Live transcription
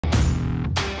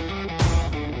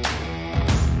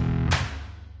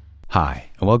Hi,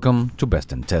 and welcome to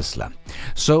Best in Tesla.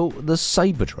 So, the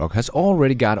Cybertruck has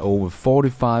already got over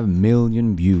 45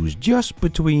 million views just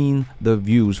between the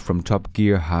views from Top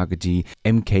Gear, Hagerty,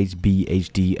 MKHB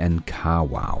HD and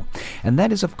CarWow. And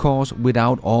that is of course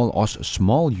without all us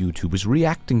small YouTubers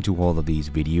reacting to all of these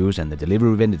videos and the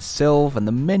delivery event itself and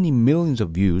the many millions of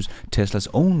views Tesla's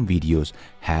own videos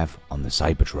have on the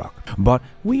Cybertruck. But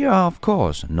we are of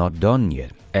course not done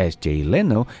yet, as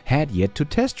Leno had yet to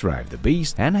test drive the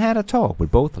beast and had a talk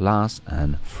with both Lars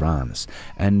and Franz.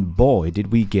 And boy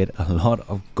did we get a lot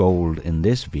of gold in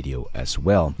this video as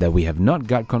well that we have not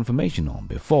got confirmation on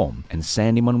before. And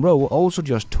Sandy Munro also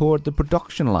just toured the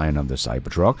production line of the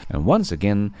Cybertruck, and once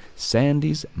again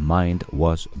Sandy's mind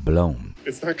was blown.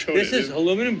 It's not coated. This is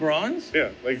aluminum bronze? Yeah,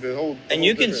 like the whole And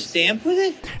you can difference. stamp with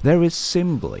it? There is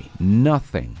simply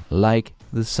nothing like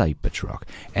the Cybertruck,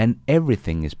 and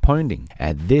everything is pointing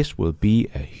at this will be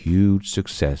a huge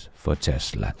success for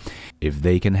Tesla if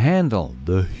they can handle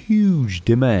the huge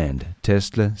demand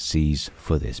Tesla sees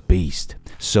for this beast.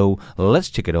 So let's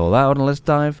check it all out and let's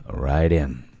dive right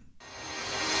in.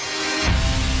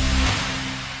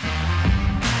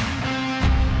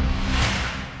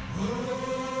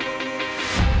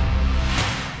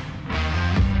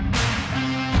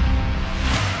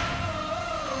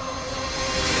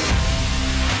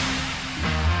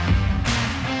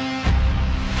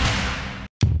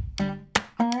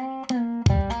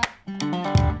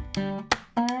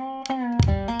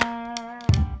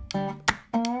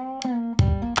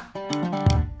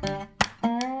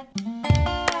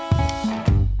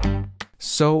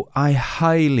 So I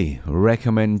highly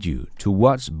recommend you to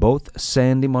watch both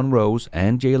Sandy Munro's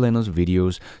and Jay Leno's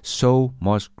videos. So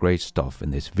much great stuff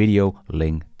in this video,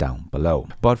 link down below.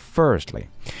 But firstly,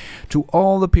 to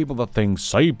all the people that think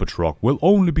Cybertruck will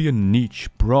only be a niche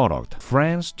product,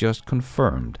 France just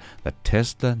confirmed that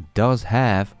Tesla does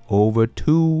have over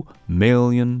 2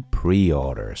 million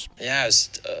pre-orders. Yeah, it's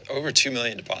over 2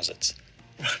 million deposits.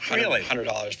 Really?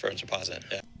 $100 for a deposit,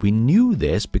 yeah. We knew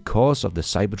this because of the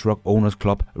Cybertruck Owners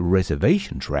Club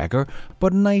reservation tracker,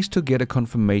 but nice to get a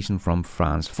confirmation from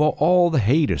France for all the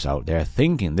haters out there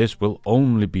thinking this will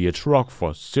only be a truck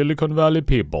for Silicon Valley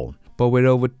people. But with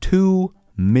over 2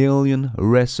 million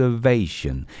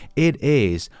reservation, it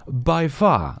is by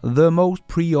far the most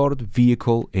pre-ordered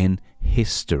vehicle in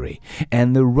history,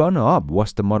 and the runner-up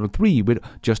was the Model 3 with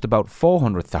just about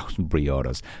 400,000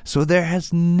 pre-orders. So there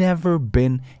has never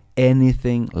been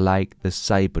anything like the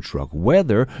Cybertruck,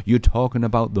 whether you're talking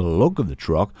about the look of the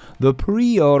truck, the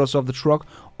pre-orders of the truck,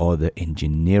 or the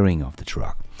engineering of the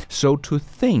truck. So to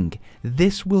think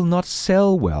this will not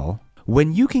sell well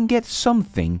when you can get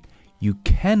something you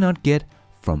cannot get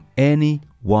from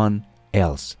anyone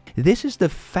else. This is the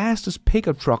fastest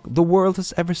pickup truck the world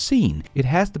has ever seen. It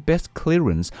has the best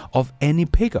clearance of any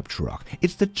pickup truck.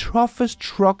 It's the toughest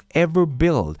truck ever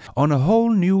built on a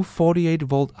whole new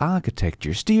 48-volt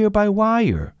architecture, steer by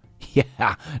wire.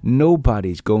 Yeah,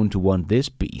 nobody's going to want this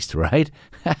beast, right?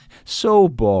 So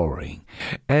boring.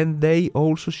 And they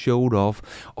also showed off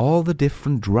all the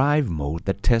different drive mode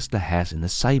that Tesla has in the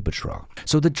Cybertruck.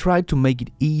 So they tried to make it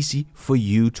easy for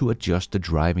you to adjust the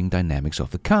driving dynamics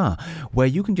of the car, where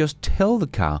you can just tell the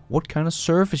car what kind of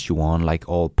surface you want, like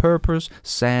all-purpose,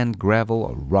 sand, gravel,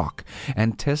 or rock.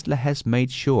 And Tesla has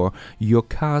made sure your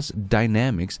car's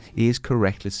dynamics is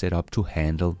correctly set up to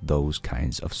handle those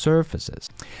kinds of surfaces.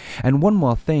 And one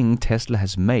more thing Tesla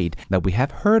has made that we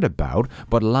have heard about,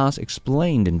 but Lars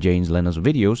explained in Jay Leno's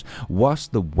videos, was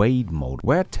the wade mode,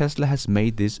 where Tesla has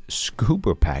made this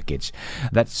scooper package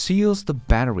that seals the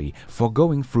battery for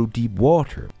going through deep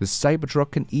water. The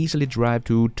Cybertruck can easily drive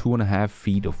to 2.5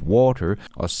 feet of water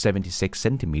or 76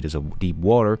 centimeters of deep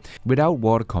water without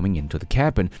water coming into the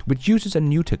cabin, which uses a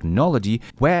new technology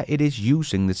where it is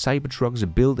using the Cybertruck's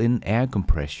built-in air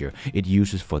compressor it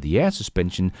uses for the air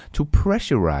suspension to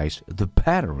pressurize the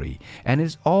battery, and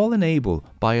it's all enabled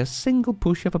by a single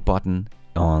push of a button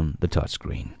on the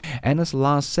touchscreen. And as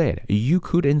Lars said, you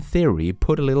could in theory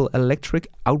put a little electric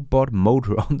outboard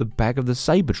motor on the back of the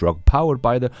Cybertruck powered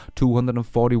by the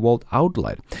 240-volt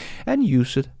outlet and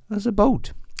use it as a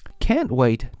boat. Can't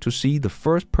wait to see the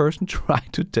first person try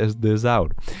to test this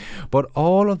out. But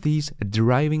all of these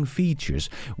driving features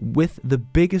with the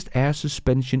biggest air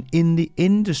suspension in the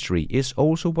industry is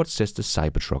also what sets the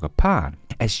Cybertruck apart,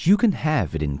 as you can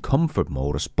have it in comfort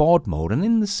mode or sport mode, and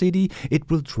in the city it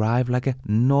will drive like a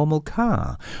normal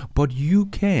car. But you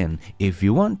can, if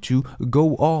you want to,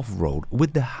 go off-road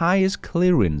with the highest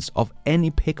clearance of any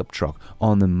pickup truck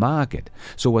on the market.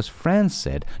 So as Franz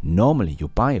said, normally you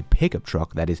buy a pickup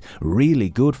truck that is really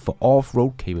good for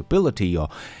off-road capability or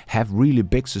have really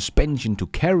big suspension to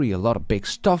carry a lot of big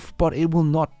stuff, but it will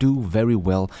not do very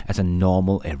well as a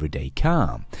normal everyday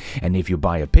car. And if you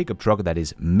buy a pickup truck that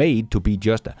is made to be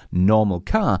just a normal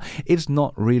car, it's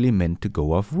not really meant to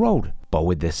go off-road. But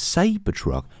with the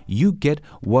Cybertruck, you get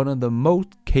one of the most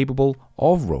capable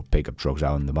off-road pickup trucks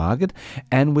out in the market,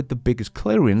 and with the biggest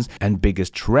clearance and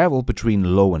biggest travel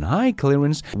between low and high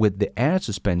clearance with the air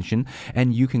suspension,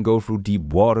 and you can go through deep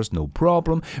waters no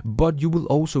problem, but you will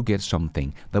also get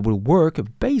something that will work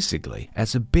basically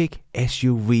as a big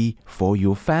SUV for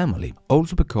your family.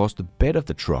 Also because the bed of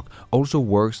the truck also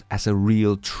works as a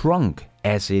real trunk,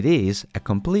 as it is a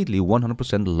completely 100%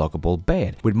 lockable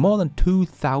bed with more than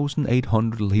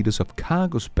 2,800 liters of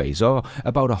cargo space, or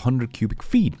about 100 cubic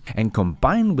feet, and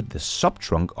combined with the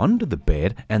sub-trunk under the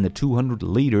bed and the 200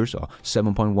 liters or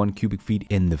 7.1 cubic feet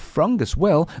in the front as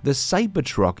well, the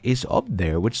Cybertruck is up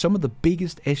there with some of the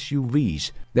biggest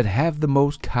SUVs that have the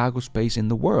most cargo space in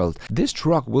the world. This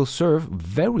truck will serve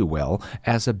very well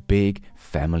as a big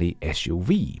family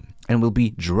SUV, and will be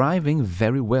driving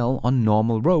very well on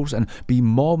normal roads and be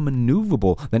more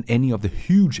maneuverable than any of the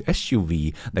huge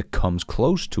SUV that comes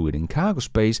close to it in cargo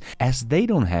space, as they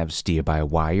don't have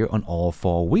steer-by-wire on all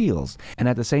four wheels. And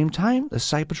at the same time, the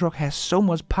Cybertruck has so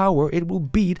much power it will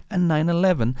beat a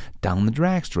 911 down the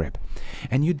drag strip.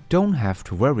 And you don't have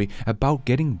to worry about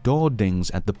getting door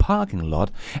dings at the parking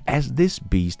lot, as this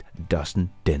beast doesn't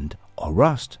dent or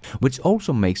rust, which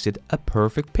also makes it a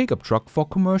perfect pickup truck for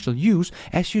commercial use,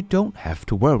 as you don't have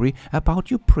to worry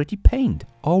about your pretty paint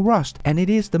or rust, and it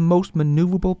is the most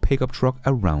maneuverable pickup truck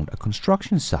around a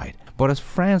construction site. But as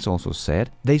France also said,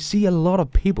 they see a lot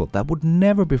of people that would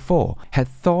never before had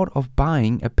thought of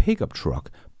buying a pickup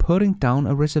truck putting down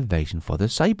a reservation for the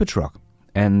Cybertruck,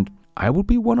 and I would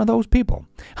be one of those people.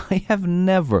 I have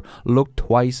never looked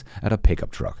twice at a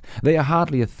pickup truck. They are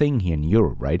hardly a thing here in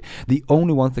Europe, right? The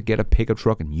only ones that get a pickup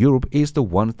truck in Europe is the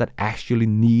ones that actually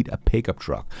need a pickup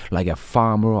truck, like a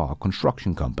farmer or a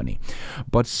construction company.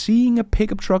 But seeing a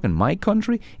pickup truck in my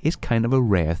country is kind of a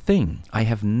rare thing. I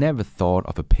have never thought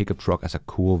of a pickup truck as a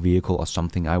cool vehicle or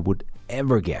something I would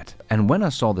ever get. And when I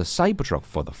saw the Cybertruck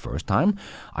for the first time,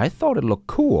 I thought it looked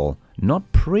cool.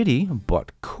 Not pretty,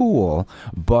 but cool.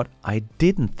 But I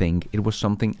didn't think it was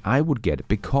something I would get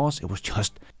because it was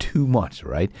just too much,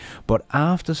 right? But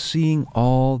after seeing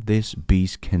all this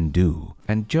beast can do,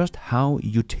 and just how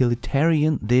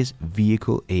utilitarian this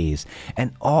vehicle is,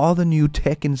 and all the new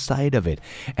tech inside of it,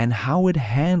 and how it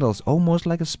handles almost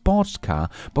like a sports car,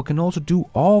 but can also do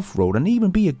off-road and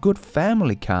even be a good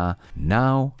family car,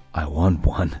 now I want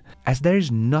one. As there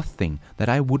is nothing that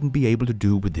I wouldn't be able to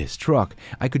do with this truck.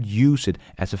 I could use it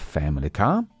as a family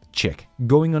car. Check.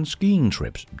 Going on skiing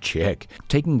trips? Check.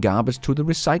 Taking garbage to the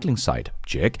recycling site?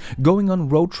 Check. Going on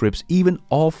road trips, even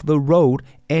off the road,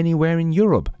 anywhere in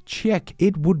Europe? Check.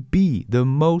 It would be the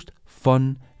most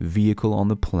fun vehicle on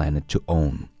the planet to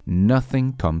own.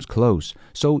 Nothing comes close.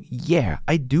 So yeah,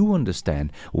 I do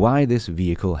understand why this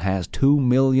vehicle has 2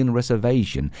 million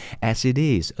reservation, as it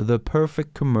is the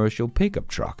perfect commercial pickup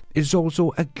truck. It's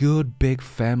also a good big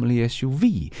family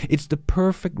SUV. It's the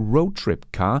perfect road trip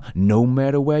car no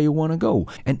matter where you want to go.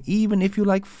 And even if you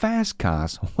like fast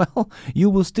cars, well, you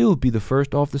will still be the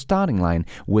first off the starting line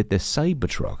with the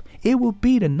Cybertruck. It will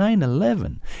beat a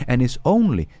 911 and is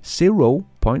only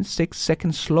 0.6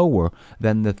 seconds slower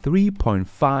than the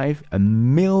 $3.5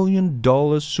 million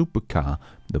supercar,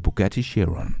 the Bugatti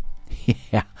Chiron.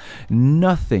 Yeah,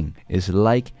 nothing is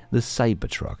like the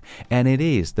Cybertruck, and it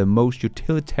is the most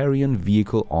utilitarian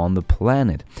vehicle on the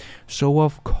planet. So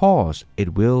of course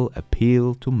it will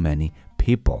appeal to many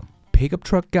people. Pickup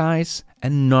truck guys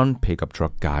and non-pickup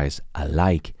truck guys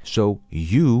alike. So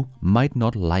you might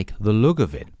not like the look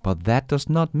of it, but that does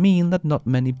not mean that not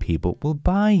many people will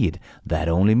buy it. That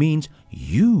only means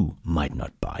you might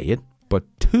not buy it. But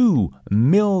 2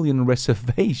 million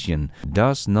reservation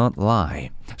does not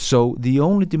lie. So the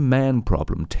only demand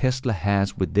problem Tesla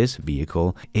has with this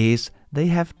vehicle is they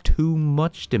have too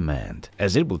much demand,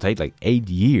 as it will take like 8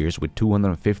 years with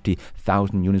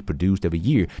 250,000 units produced every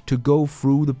year to go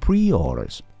through the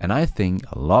pre-orders. And I think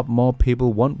a lot more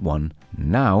people want one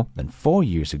now than 4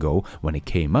 years ago when it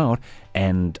came out,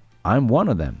 and I'm one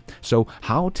of them. So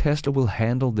how Tesla will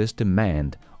handle this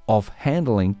demand of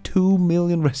handling 2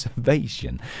 million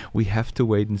reservation, we have to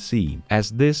wait and see,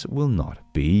 as this will not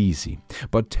be easy.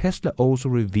 But Tesla also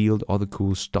revealed other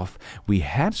cool stuff we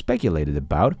had speculated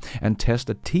about, and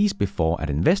Tesla teased before at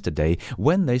Investor Day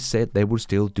when they said they would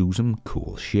still do some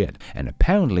cool shit. And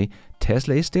apparently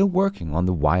Tesla is still working on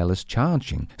the wireless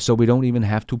charging, so we don't even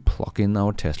have to plug in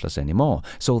our Teslas anymore.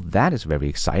 So that is very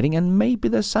exciting, and maybe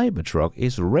the Cybertruck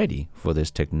is ready for this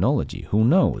technology, who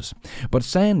knows. But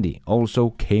Sandy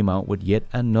also came out with yet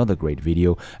another great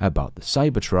video about the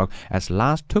Cybertruck, as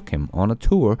Lars took him on a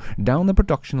tour down the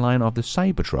production line of the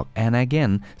Cybertruck, and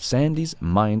again Sandy's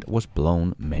mind was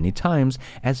blown many times,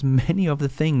 as many of the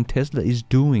things Tesla is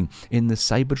doing in the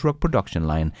Cybertruck production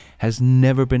line has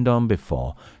never been done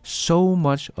before. So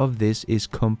much of this is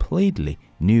completely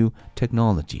new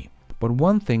technology. But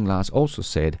one thing Lars also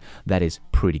said that is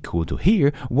pretty cool to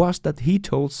hear was that he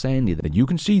told Sandy that you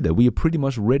can see that we are pretty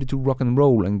much ready to rock and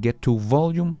roll and get to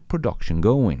volume production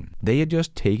going. They are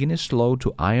just taking it slow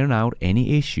to iron out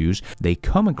any issues they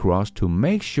come across to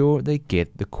make sure they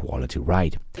get the quality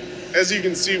right. As you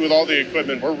can see with all the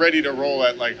equipment, we're ready to roll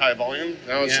at like high volume.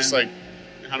 Now it's just like,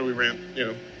 how do we ramp,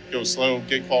 go slow,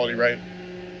 get quality right.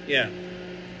 Yeah.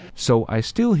 So I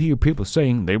still hear people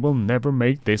saying they will never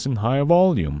make this in high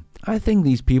volume. I think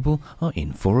these people are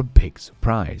in for a big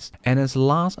surprise. And as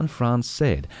Lars and Franz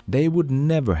said, they would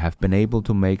never have been able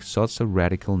to make such a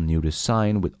radical new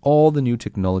design with all the new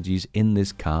technologies in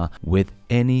this car with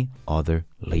any other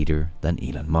leader than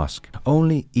Elon Musk.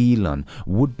 Only Elon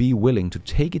would be willing to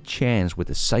take a chance with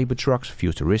the Cybertruck's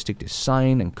futuristic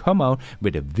design and come out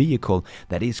with a vehicle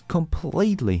that is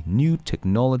completely new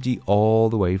technology all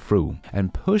the way through,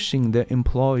 and pushing their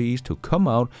employees to come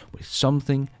out with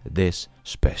something this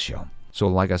special. So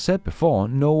like I said before,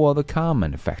 no other car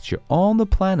manufacturer on the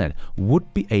planet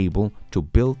would be able to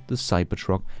build the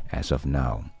Cybertruck as of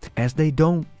now, as they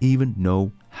don't even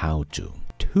know how to.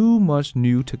 Too much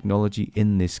new technology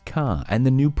in this car, and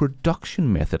the new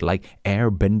production method like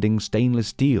air-bending stainless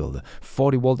steel, the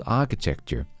 40-volt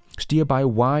architecture,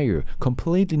 steer-by-wire,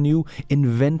 completely new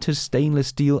invented stainless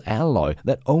steel alloy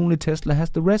that only Tesla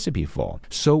has the recipe for.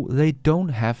 So they don't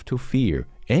have to fear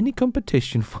any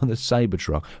competition for the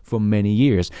Cybertruck for many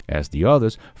years, as the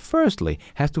others firstly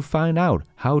has to find out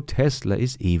how Tesla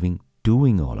is even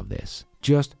doing all of this.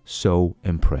 Just so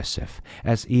impressive.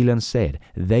 As Elon said,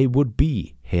 they would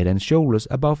be head and shoulders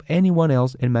above anyone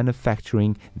else in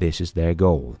manufacturing. This is their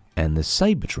goal. And the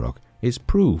Cybertruck is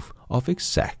proof of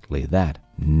exactly that.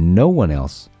 No one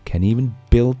else can even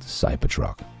build the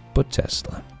Cybertruck but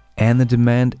Tesla. And the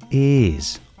demand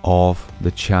is off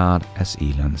the chart, as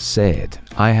Elon said.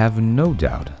 I have no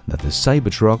doubt that the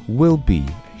Cybertruck will be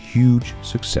a huge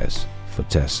success for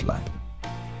Tesla.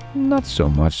 Not so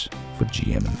much for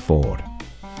GM and Ford.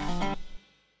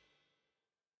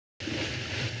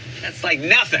 That's like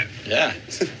nothing. Yeah.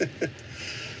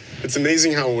 It's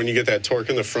amazing how when you get that torque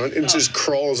in the front, it just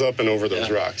crawls up and over those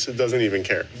rocks. It doesn't even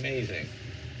care. Amazing.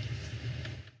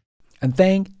 And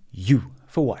thank you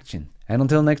for watching. And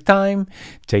until next time,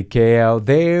 take care out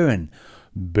there and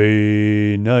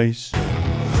be nice.